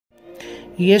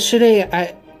Yesterday,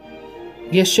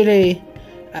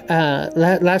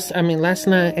 last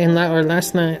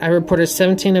night, I reported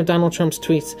 17 of Donald Trump's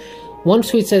tweets. One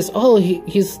tweet says, "Oh,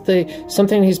 he's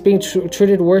being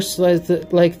treated worse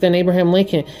than Abraham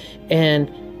Lincoln," and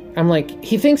I'm like,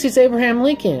 he thinks he's Abraham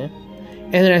Lincoln,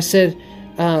 and then I said,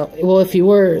 "Well, if he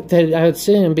were, then I would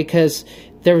sue him because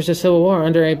there was a civil war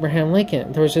under Abraham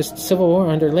Lincoln. There was a civil war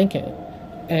under Lincoln,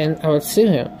 and I would sue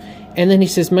him." And then he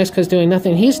says Mexico's doing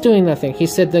nothing. He's doing nothing. He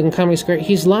said the economy is great.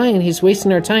 He's lying. He's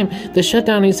wasting our time. The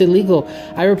shutdown is illegal.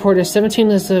 I reported 17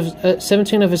 of his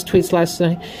tweets last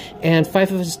night and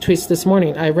 5 of his tweets this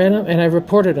morning. I read them and I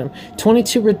reported them.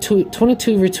 22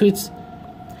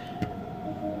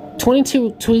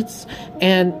 tweets,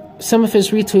 and some of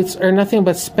his retweets are nothing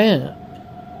but spam.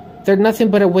 They're nothing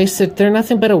but a waste of time. They're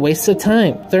nothing but a waste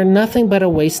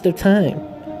of time.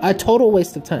 A total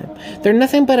waste of time. They're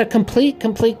nothing but a complete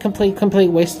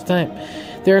waste of time.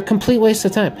 They're a complete waste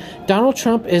of time. Donald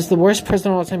Trump is the worst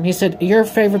president of all time. He said, "You're a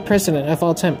favorite president of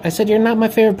all time." I said, "You're not my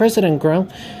favorite president, Grum."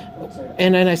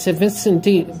 And then I said,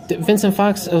 Vincent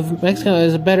Fox of Mexico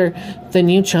is better than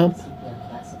you, chump.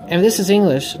 And this is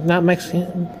English, not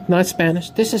Mexican, not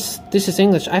Spanish. This is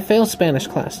English. I failed Spanish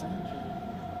class.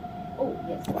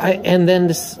 And then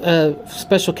this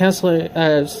special counselor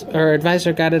or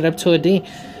advisor got it up to a D.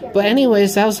 But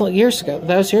anyways, that was years ago.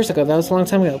 That was a long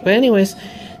time ago. But anyways,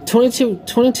 22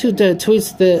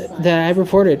 tweets that I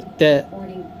reported, that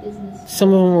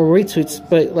some of them were retweets,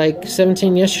 but like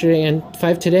 17 yesterday and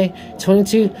 5 today.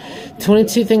 22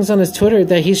 things on his Twitter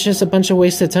that he's just a bunch of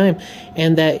waste of time,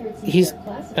 and that he's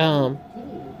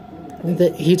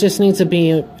that he just needs to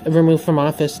be removed from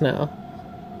office now.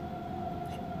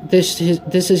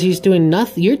 He's doing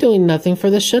nothing. You're doing nothing for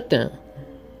the shutdown.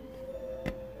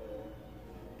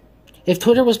 If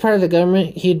Twitter was part of the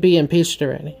government, he'd be impeached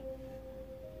already.